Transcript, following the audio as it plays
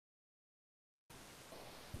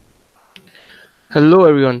Hello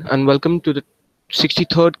everyone and welcome to the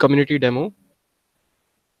 63rd community demo.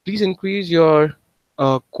 Please increase your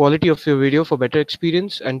quality of your video for better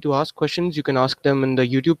experience, and to ask questions you can ask them in the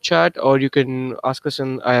YouTube chat or you can ask us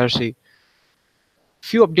in IRC.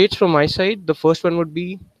 Few updates from my side. The first one would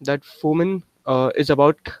be that Foreman is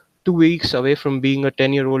about 2 weeks away from being a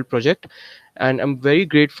 10-year-old project, and I'm very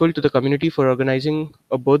grateful to the community for organizing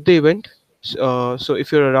a birthday event. So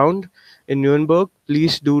if you're around in Nuremberg,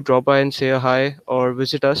 please do drop by and say a hi or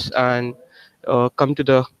visit us and come to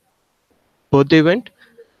the birthday event.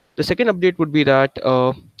 The second update would be that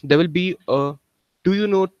there will be a do you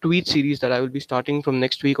know tweet series that I will be starting from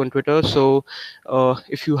next week on Twitter. So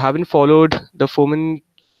if you haven't followed the Foreman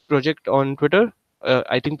project on Twitter,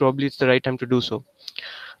 I think probably it's the right time to do so.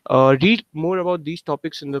 Read more about these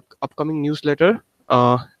topics in the upcoming newsletter.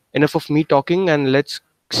 Enough of me talking, and let's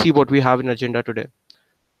see what we have in agenda today.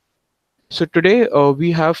 So today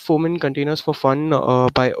we have Foreman Containers for Fun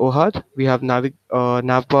by Ohad. We have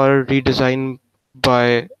Navbar redesign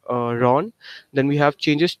by Ron. Then we have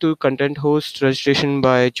changes to content host registration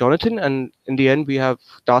by Jonathan. And in the end, we have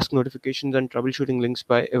task notifications and troubleshooting links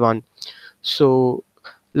by Ivan. So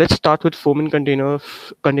let's start with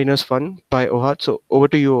Containers Fun by Ohad. So over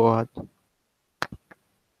to you, Ohad.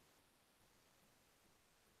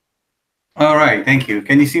 All right, thank you.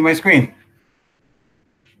 Can you see my screen?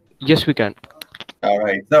 Yes, we can. All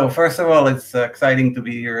right. So first of all, it's exciting to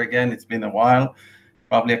be here again. It's been a while,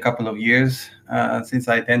 probably a couple of years since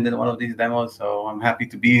I attended one of these demos. So I'm happy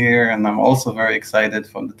to be here, and I'm also very excited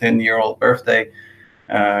for the 10-year-old birthday.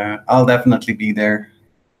 I'll definitely be there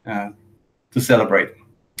to celebrate.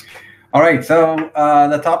 All right. So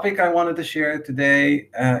the topic I wanted to share today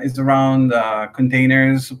is around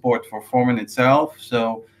containers support for Foreman itself.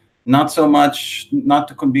 So not so much, not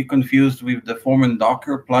to be confused with the Foreman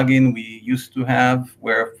Docker plugin we used to have,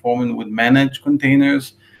 where Foreman would manage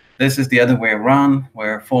containers. This is the other way around,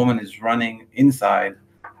 where Foreman is running inside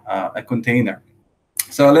a container.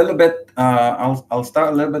 So a little bit, I'll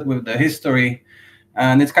start a little bit with the history.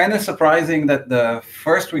 And it's kind of surprising that the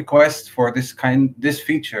first request for this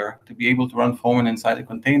feature to be able to run Foreman inside a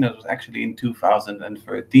container was actually in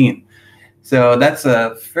 2013. So that's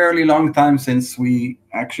a fairly long time since we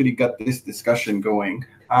actually got this discussion going.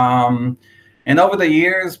 And over the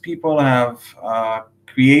years, people have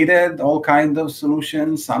created all kinds of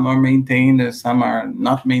solutions. Some are maintained, some are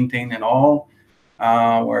not maintained at all.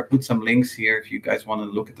 Where I put some links here if you guys want to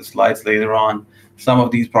look at the slides later on. Some of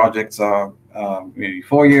these projects are maybe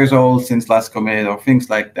 4 years old since last commit or things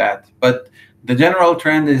like that. But the general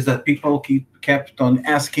trend is that people kept on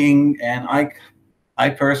asking, and I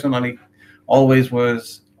personally always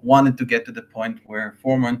wanted to get to the point where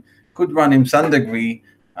Foreman could run in some degree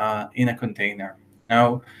in a container.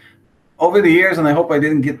 Now, over the years, and I hope I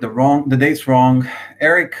didn't get the dates wrong,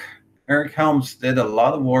 Eric Helms did a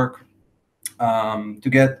lot of work to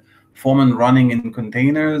get Foreman running in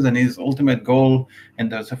containers, and his ultimate goal,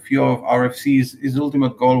 and there's a few of RFCs, his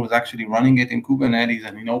ultimate goal was actually running it in Kubernetes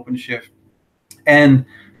and in OpenShift. And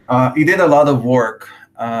he did a lot of work,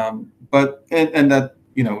 but that,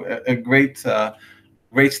 you know, a great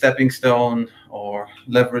stepping stone or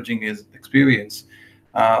leveraging his experience.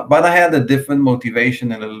 But I had a different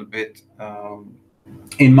motivation a little bit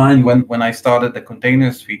in mind when I started the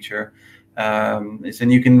containers feature.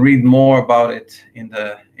 And you can read more about it in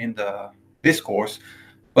the discourse.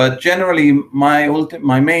 But generally,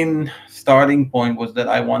 my main starting point was that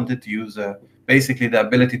I wanted to use basically the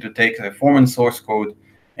ability to take a Foreman source code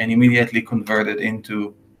and immediately convert it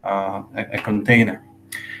into a container.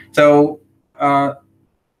 So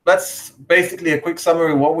that's basically a quick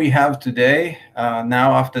summary of what we have today.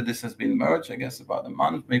 Now, after this has been merged, I guess about a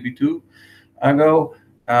month, maybe two ago,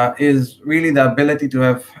 is really the ability to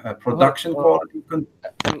have production quality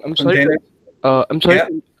I'm sorry. Yeah.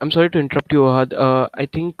 I'm sorry to interrupt you, Ohad. I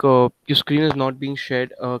think your screen is not being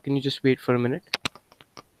shared. Can you just wait for a minute?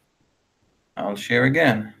 I'll share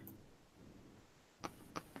again.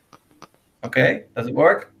 Okay, does it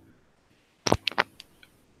work?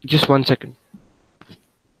 Just 1 second.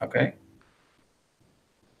 Okay.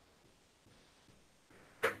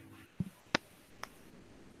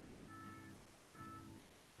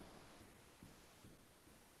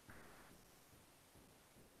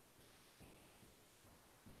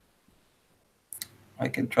 I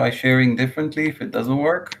can try sharing differently if it doesn't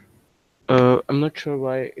work. I'm not sure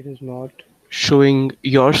why it is not showing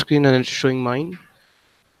your screen and it's showing mine.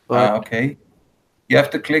 But okay. You have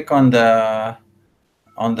to click on my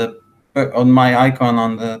icon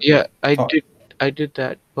on the yeah, top. I did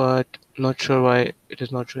that, but not sure why it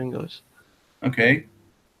is not showing yours. Okay.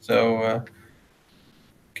 So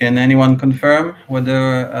Can anyone confirm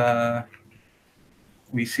whether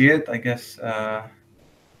we see it? I guess it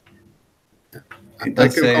I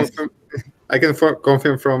does can say. confirm. I can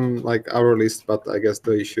confirm from like our list, but I guess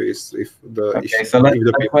the issue is if the Okay, so let's if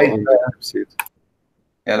the people wait. on the app see it.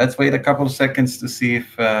 Yeah, let's wait a couple of seconds to see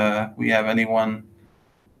if we have anyone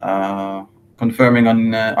confirming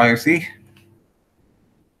on IRC.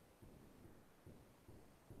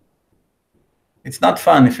 It's not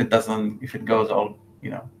fun if it doesn't, if it goes all,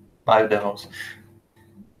 live demos.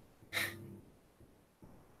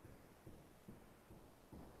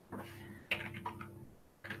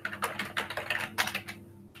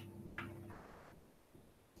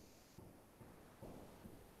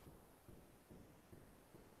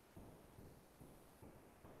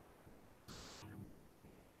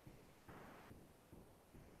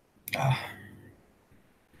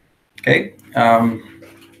 Okay.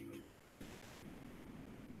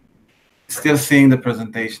 Still seeing the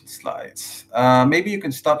presentation slides. Maybe you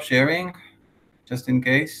can stop sharing, just in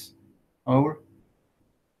case. Over.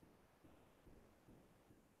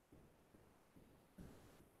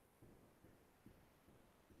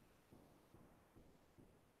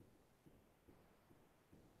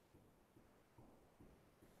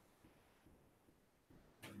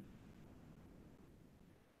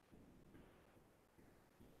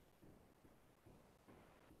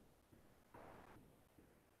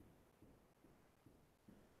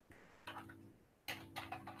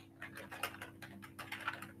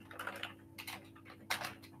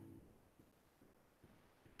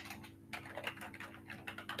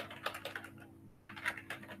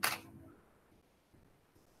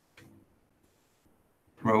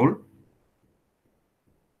 Roll.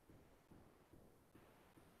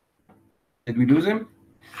 Did we lose him?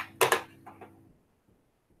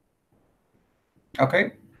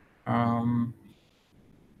 Okay.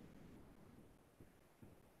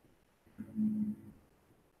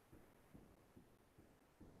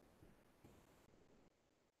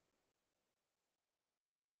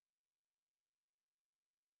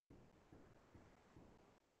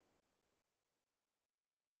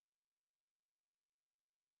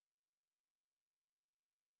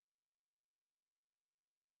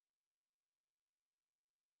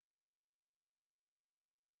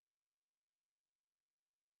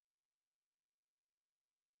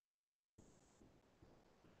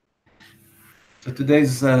 So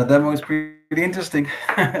today's demo is pretty interesting,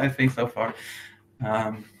 I think, so far.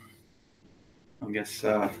 I guess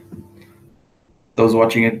those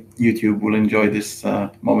watching at YouTube will enjoy this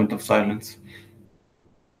moment of silence.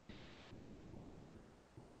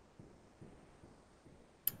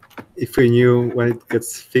 If we knew when it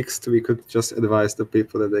gets fixed, we could just advise the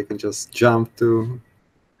people that they can just jump to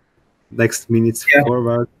next minutes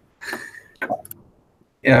forward.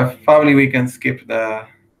 Yeah, probably we can skip the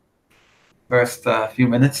first few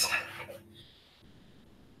minutes.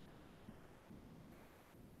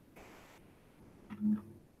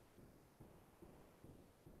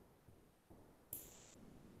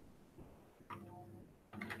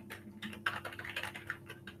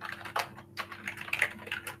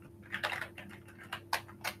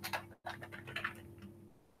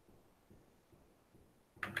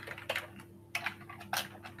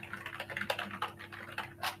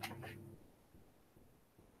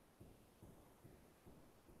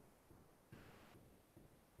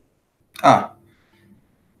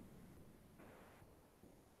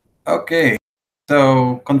 Okay,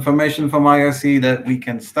 so confirmation from IRC that we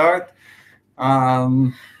can start.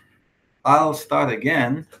 I'll start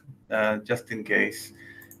again, just in case.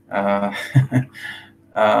 All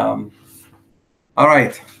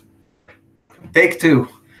right, take two.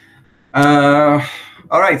 All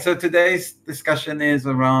right, so today's discussion is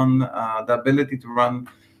around the ability to run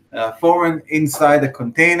Foreman inside a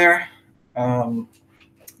container,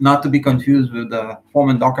 not to be confused with the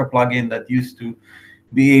Foreman Docker plugin that used to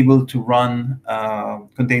be able to run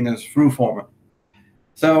containers through Foreman.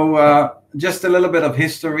 So just a little bit of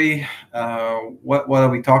history. What are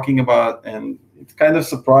we talking about? And it kind of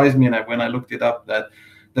surprised me when I looked it up that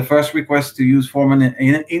the first request to use Foreman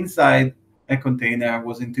inside a container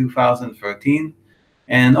was in 2013.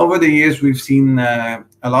 And over the years, we've seen a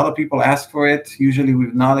lot of people ask for it. Usually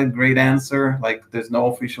with not a great answer, like there's no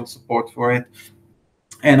official support for it.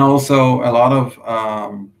 And also a lot of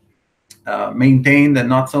maintained and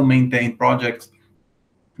not so maintained projects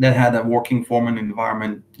that had a working Foreman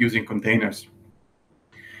environment using containers.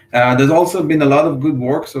 There's also been a lot of good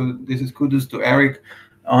work. So this is kudos to Eric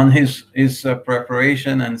on his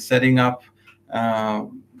preparation and setting up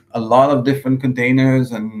a lot of different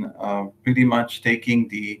containers and pretty much taking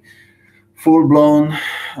the full-blown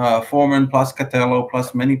Foreman plus Catello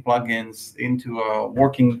plus many plugins into a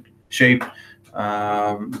working shape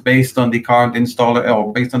based on the current installer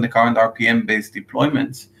or based on the current RPM-based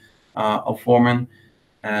deployments of Foreman,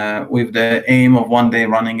 with the aim of one day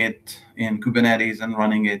running it in Kubernetes and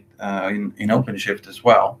running it in OpenShift as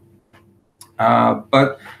well.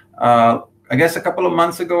 But I guess a couple of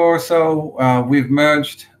months ago or so, we've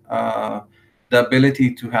merged the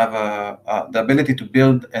ability to have the ability to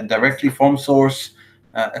build a directly from source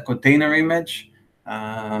a container image,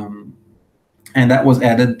 and that was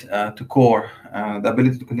added to core, the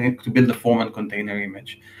ability to build a Foreman container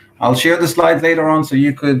image. I'll share the slides later on, so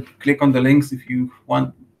you could click on the links if you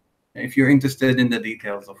want, if you're interested in the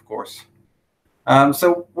details, of course.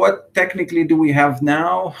 So what technically do we have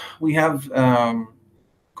now? We have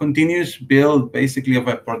continuous build, basically, of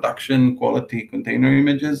a production quality container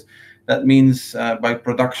images. That means by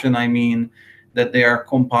production, I mean that they are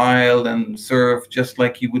compiled and served just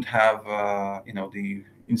like you would have, the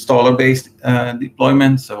installer-based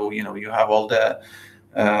deployment. So, you have all the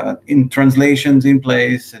in translations in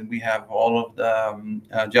place, and we have all of the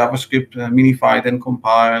JavaScript minified and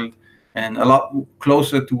compiled, and a lot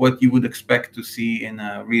closer to what you would expect to see in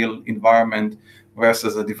a real environment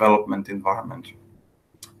versus a development environment.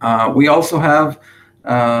 We also have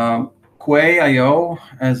Quay.io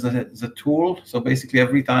as a tool. So basically,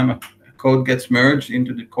 every time a code gets merged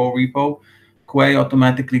into the core repo, Quay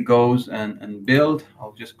automatically goes and build.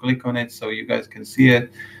 I'll just click on it so you guys can see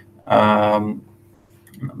it.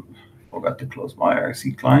 Forgot to close my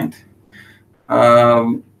IRC client.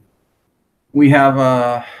 We have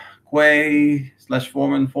a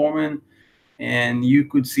Quay/Foreman, and you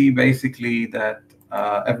could see basically that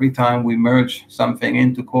every time we merge something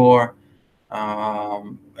into core,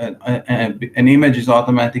 an image is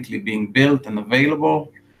automatically being built and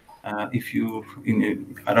available. If you,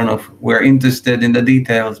 I don't know if we're interested in the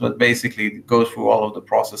details, but basically it goes through all of the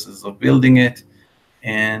processes of building it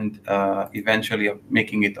and eventually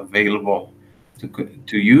making it available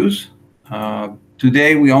to use.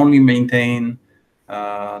 Today, we only maintain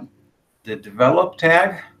the develop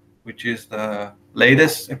tag, which is the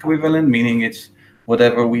latest equivalent, meaning it's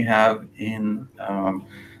whatever we have in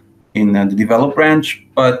the develop branch.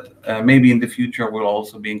 But maybe in the future, we'll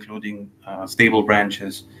also be including stable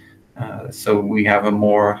branches. So we have a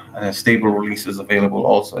more stable releases available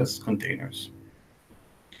also as containers.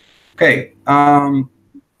 Okay.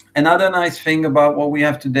 Another nice thing about what we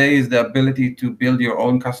have today is the ability to build your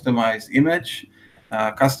own customized image.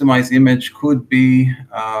 Customized image could be,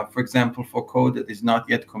 for example, for code that is not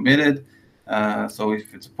yet committed. So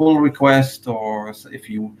if it's a pull request, or if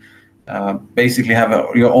you basically have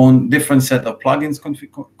your own different set of plugins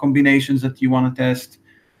combinations that you want to test,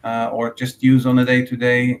 or just use on a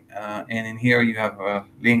day-to-day. And in here, you have a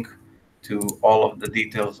link to all of the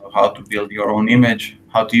details of how to build your own image,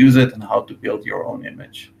 how to use it, and how to build your own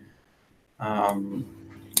image.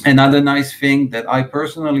 Another nice thing that I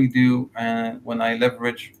personally do when I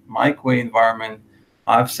leverage my Quay environment,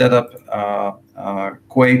 I've set up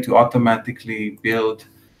Quay to automatically build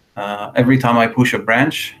every time I push a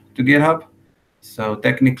branch to GitHub. So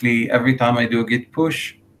technically, every time I do a git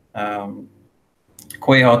push,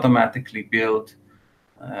 Quay automatically build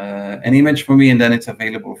an image for me, and then it's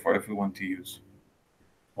available for everyone to use.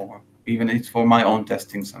 Or even it's for my own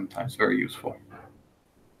testing sometimes, very useful.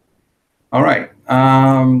 All right.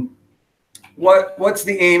 What's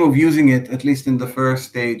the aim of using it, at least in the first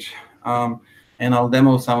stage? And I'll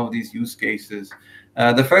demo some of these use cases.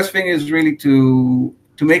 The first thing is really to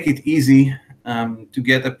make it easy to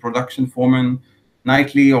get a production Foreman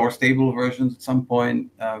nightly or stable versions at some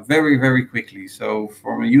point very, very quickly. So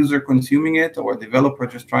from a user consuming it, or a developer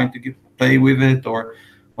just trying to play with it, or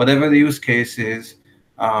whatever the use case is,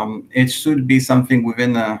 it should be something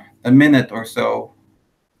within a minute or so,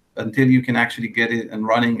 until you can actually get it and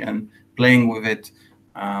running and playing with it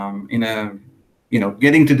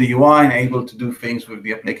getting to the UI and able to do things with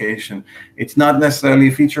the application. It's not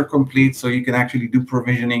necessarily feature complete, so you can actually do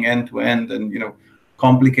provisioning end to end and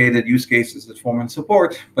complicated use cases that Foreman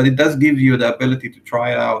support, but it does give you the ability to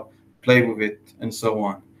try it out, play with it, and so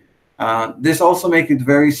on. This also makes it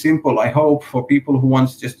very simple, I hope, for people who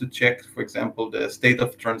want just to check, for example, the state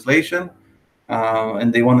of translation,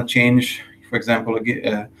 and they want to change, for example,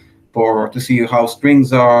 to see how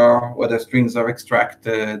strings are, whether strings are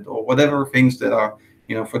extracted, or whatever things that are,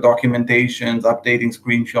 for documentations, updating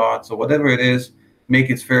screenshots, or whatever it is, make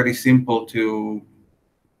it fairly simple to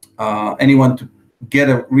anyone to get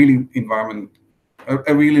a real environment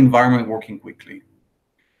working quickly.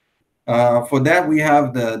 For that, we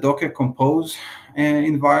have the Docker Compose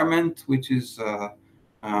environment, which is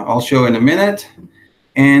I'll show in a minute.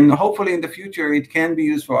 And hopefully in the future, it can be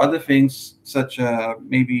used for other things, such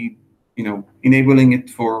maybe enabling it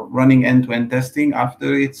for running end-to-end testing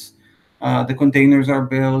after it's the containers are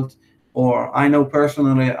built. Or I know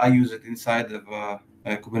personally, I use it inside of a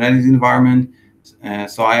Kubernetes environment.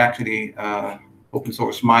 So I actually open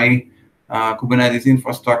source my Kubernetes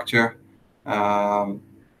infrastructure. And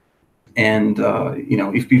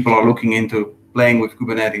if people are looking into playing with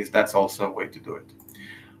Kubernetes, that's also a way to do it.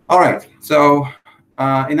 All right, so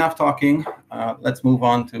enough talking. Let's move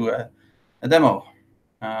on to a demo.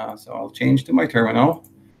 So I'll change to my terminal.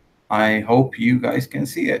 I hope you guys can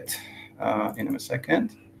see it in a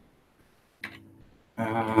second.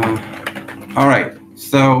 All right,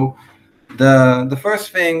 so the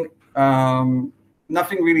first thing,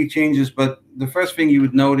 nothing really changes, but the first thing you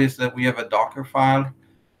would notice that we have a Docker file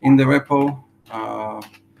in the repo.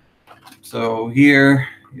 So here,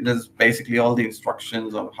 there's basically all the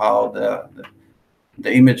instructions of how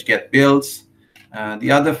the image get built.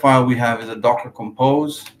 The other file we have is a Docker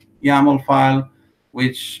Compose YAML file,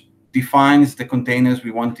 which defines the containers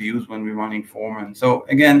we want to use when we're running Foreman. So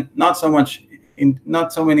again, not so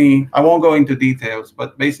many, I won't go into details,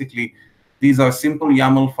 but basically these are simple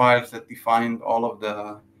YAML files that define all of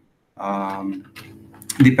the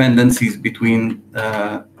dependencies between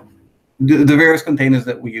the various containers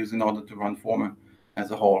that we use in order to run Foreman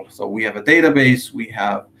as a whole. So we have a database, we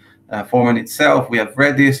have Foreman itself, we have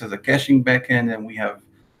Redis as a caching backend, and we have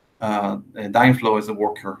Dyneflow as a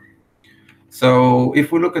worker. So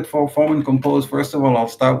if we look at Foreman Compose, first of all, I'll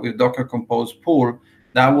start with Docker Compose pull.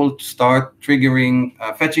 That will start triggering,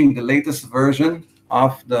 fetching the latest version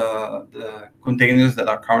of the containers that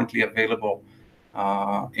are currently available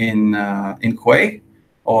in Quay,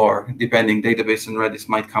 or depending, database and Redis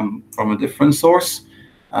might come from a different source.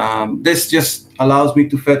 This just allows me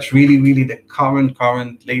to fetch really the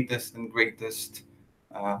current, latest and greatest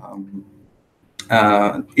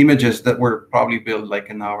images that were probably built like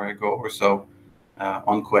an hour ago or so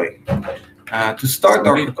on Quay. To start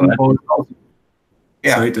Docker Compose,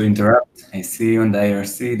 yeah. Sorry to interrupt. I see on the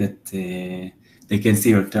IRC that they can see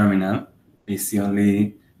your terminal. They see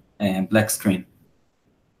only black screen.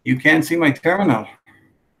 You can't see my terminal.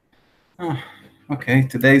 Oh, okay,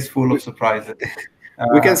 today's full of surprises.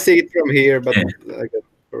 We can see it from here, but yeah. I guess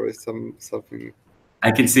there is something.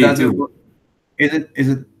 I can see it too.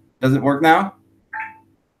 Does it work now?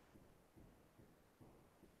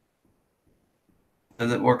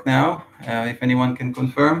 Does it work now? If anyone can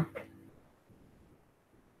confirm.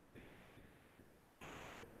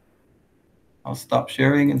 I'll stop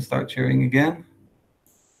sharing and start sharing again.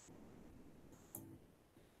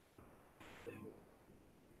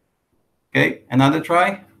 Okay, another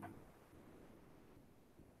try.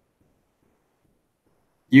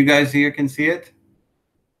 You guys here can see it?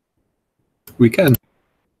 We can.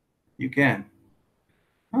 You can.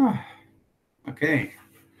 Oh, okay.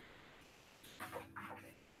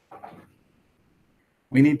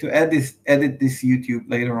 We need to edit this YouTube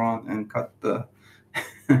later on and cut the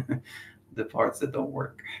the parts that don't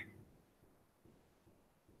work.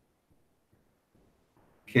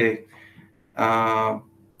 Okay. I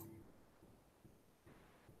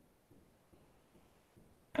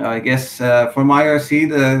guess for my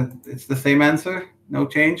IRC, it's the same answer. No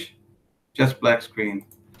change, just black screen.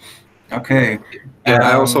 Okay. Yeah,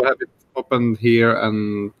 I also have it open here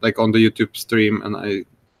and like on the YouTube stream, and I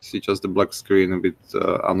see just the black screen, a bit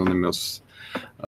anonymous.